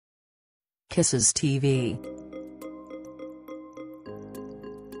Kisses TV.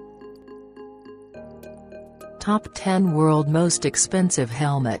 Top 10 World Most Expensive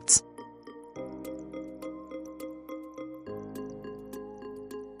Helmets.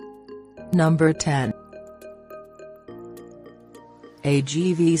 Number 10.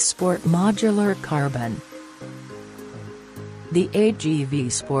 AGV Sport Modular Carbon. The AGV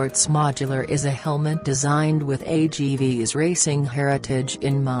Sports Modular is a helmet designed with AGV's racing heritage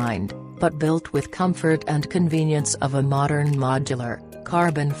in mind, but built with comfort and convenience of a modern modular,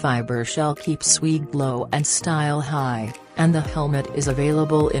 carbon fiber shell keeps swag low and style high, and the helmet is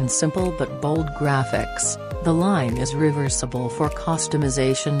available in simple but bold graphics. The line is reversible for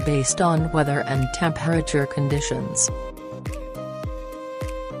customization based on weather and temperature conditions.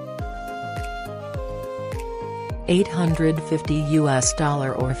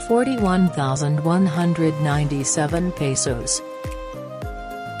 $850 or 41,197 pesos.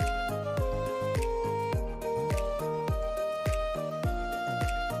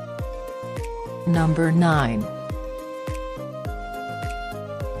 Number 9.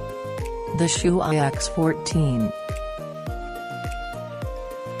 The Shoe iX14.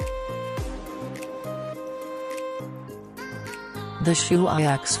 The Shoe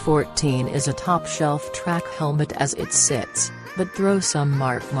iX14 is a top-shelf track helmet as it sits, but throw some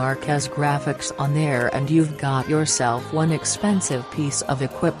Marquez graphics on there and you've got yourself one expensive piece of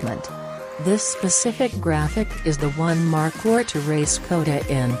equipment. This specific graphic is the one Mark wore to race COTA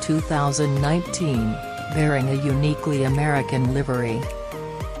in 2019, bearing a uniquely American livery.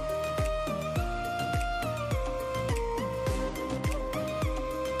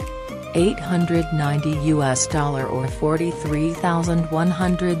 $890 or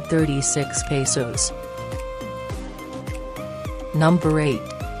 43,136 pesos. Number 8.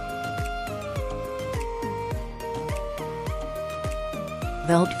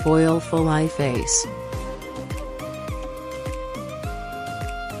 Velt Foil Full Eye Face.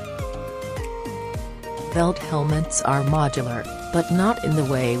 Velt helmets are modular, but not in the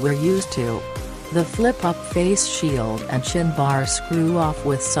way we're used to. The flip-up face shield and chin bar screw off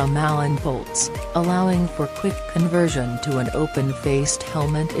with some Allen bolts, allowing for quick conversion to an open-faced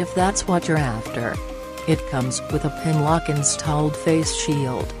helmet if that's what you're after. It comes with a pin-lock installed face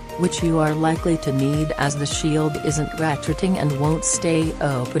shield, which you are likely to need as the shield isn't ratcheting and won't stay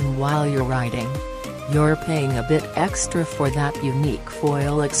open while you're riding. You're paying a bit extra for that unique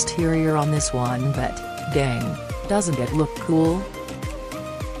foil exterior on this one, but, dang, doesn't it look cool?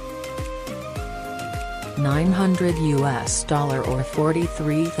 $900 or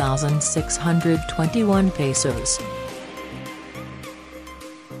 43,621 pesos.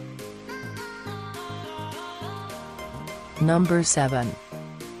 Number 7.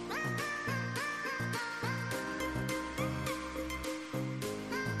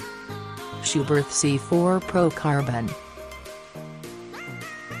 Schuberth C4 Pro Carbon.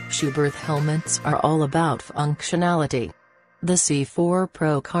 Schuberth helmets are all about functionality. The C4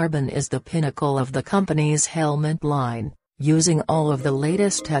 Pro Carbon is the pinnacle of the company's helmet line, using all of the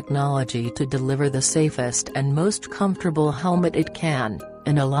latest technology to deliver the safest and most comfortable helmet it can,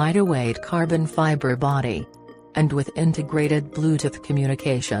 in a lightweight carbon fiber body. And with integrated Bluetooth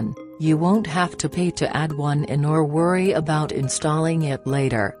communication, you won't have to pay to add one in or worry about installing it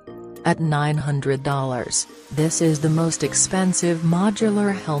later. At $900, this is the most expensive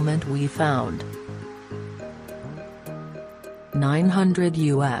modular helmet we found.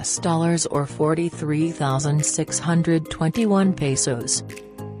 $900 or 43,621 pesos.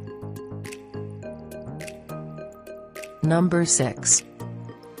 Number 6.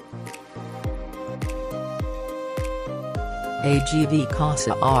 AGV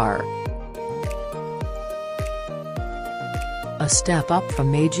Casa R. A step up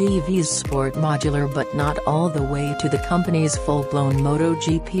from AGV's Sport Modular, but not all the way to the company's full-blown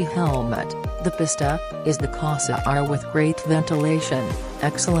MotoGP helmet. The Pista is the Casa R with great ventilation,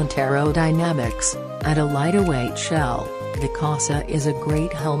 excellent aerodynamics, and a lightweight shell. The Casa is a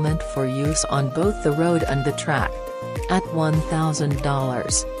great helmet for use on both the road and the track. At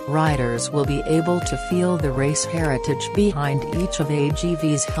 $1,000, riders will be able to feel the race heritage behind each of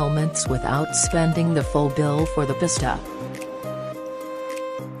AGV's helmets without spending the full bill for the Pista.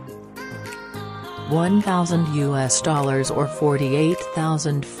 $1,000 or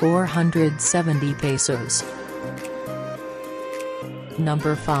 48,470 pesos.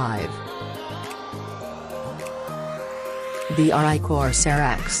 Number 5. The RI Corsair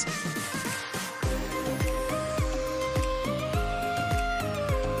X.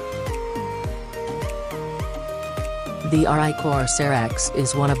 The RI Corsair X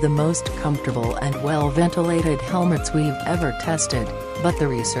is one of the most comfortable and well-ventilated helmets we've ever tested, but the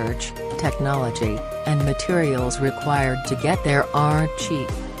research, technology, and materials required to get there are cheap.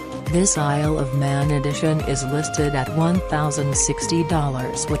 This Isle of Man edition is listed at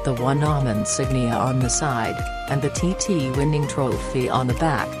 $1,060 with the 1 insignia on the side, and the TT winning trophy on the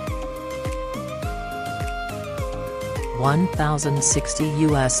back.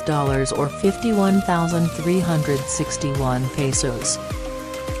 $1,060 or 51,361 pesos.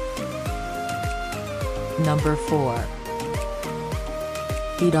 Number 4.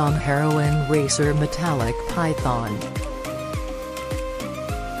 Hidon Heroin Racer Metallic Python.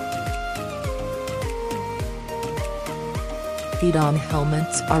 Hidon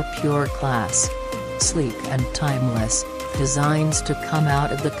helmets are pure class. Sleek and timeless, designs to come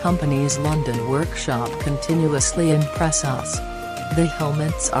out of the company's London workshop continuously impress us. The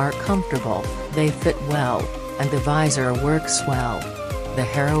helmets are comfortable, they fit well, and the visor works well. The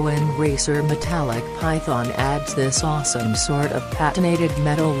Heroin Racer Metallic Python adds this awesome sort of patinated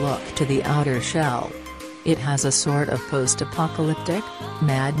metal look to the outer shell. It has a sort of post-apocalyptic,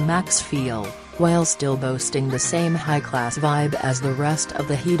 Mad Max feel, while still boasting the same high-class vibe as the rest of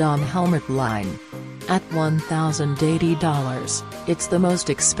the Hidon helmet line. At $1,080, it's the most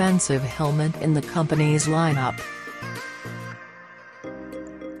expensive helmet in the company's lineup.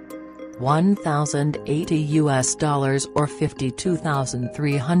 $1,080 or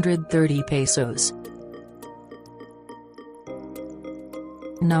 52,330 pesos.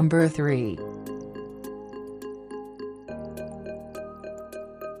 Number 3.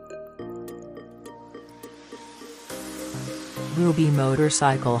 Ruby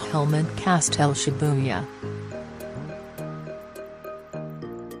Motorcycle Helmet Castel Shibuya.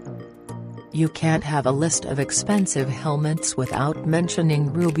 You can't have a list of expensive helmets without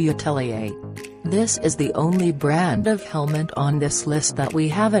mentioning Ruby Atelier. This is the only brand of helmet on this list that we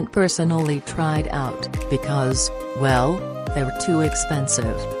haven't personally tried out, because, well, they're too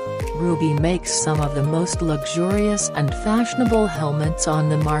expensive. Ruby makes some of the most luxurious and fashionable helmets on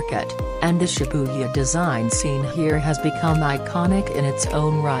the market, and the Shibuya design seen here has become iconic in its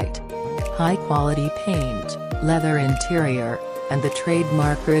own right. High-quality paint, leather interior, and the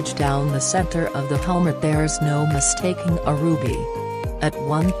trademark ridge down the center of the helmet, there's no mistaking a Ruby. At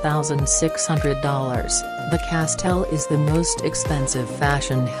 $1,600, the Castel is the most expensive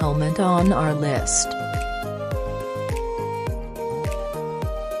fashion helmet on our list.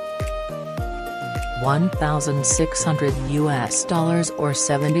 $1,600 or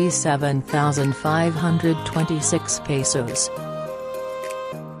 77,526 pesos.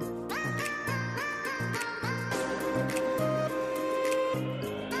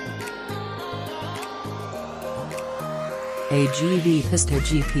 AGV Pista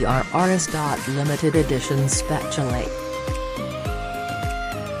GPR RS. Limited Edition Speciale.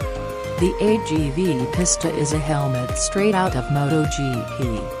 The AGV Pista is a helmet straight out of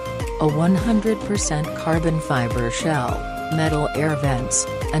MotoGP. A 100% carbon fiber shell, metal air vents,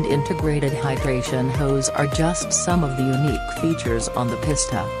 and integrated hydration hose are just some of the unique features on the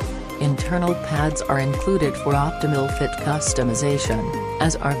Pista. Internal pads are included for optimal fit customization,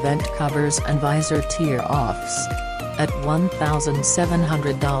 as are vent covers and visor tear-offs. At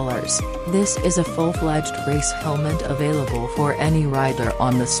 $1,700, this is a full-fledged race helmet available for any rider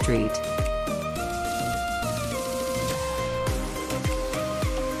on the street.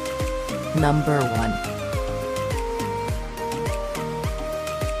 Number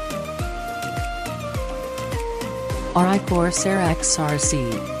 1. RI Corsair XRC.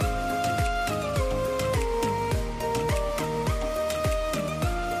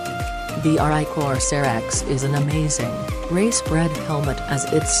 The RI Corsair X is an amazing, race-bred helmet as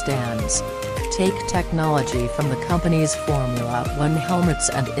it stands. Take technology from the company's Formula 1 helmets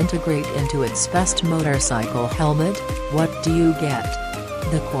and integrate into its best motorcycle helmet. What do you get?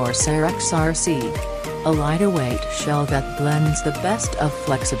 The Corsair XRC. A lighter-weight shell that blends the best of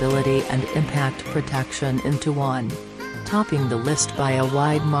flexibility and impact protection into one. Topping the list by a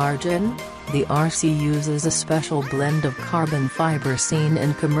wide margin, the RC uses a special blend of carbon fiber seen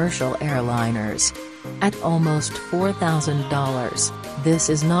in commercial airliners. At almost $4,000, this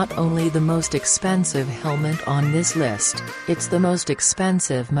is not only the most expensive helmet on this list, it's the most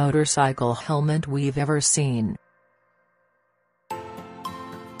expensive motorcycle helmet we've ever seen.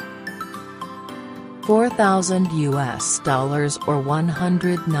 $4,000 or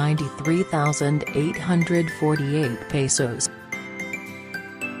 193,848 pesos.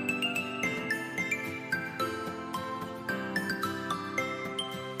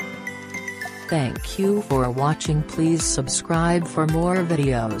 Thank you for watching. Please subscribe for more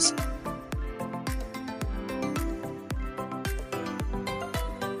videos.